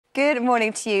Good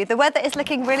morning to you. The weather is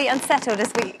looking really unsettled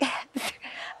as we...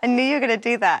 I knew you were going to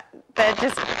do that. They're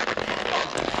just...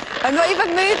 I'm not even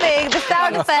moving. The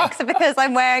sound effects are because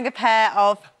I'm wearing a pair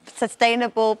of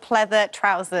sustainable pleather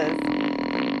trousers.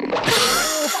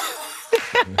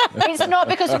 It's not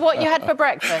because of what you had for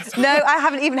breakfast? No, I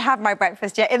haven't even had my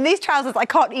breakfast yet. In these trousers, I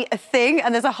can't eat a thing,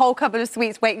 and there's a whole cupboard of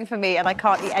sweets waiting for me, and I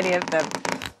can't eat any of them.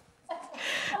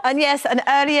 And yes, and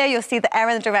earlier you'll see that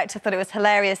Erin, the director, thought it was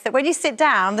hilarious that when you sit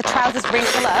down, the trousers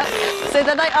wrinkle up. So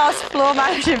then I asked floor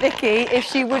manager Vicky if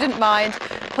she wouldn't mind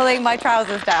pulling my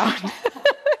trousers down.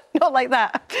 Not like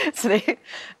that.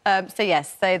 So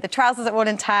yes, so the trousers are all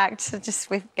intact. Just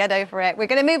we get over it. We're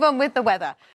going to move on with the weather.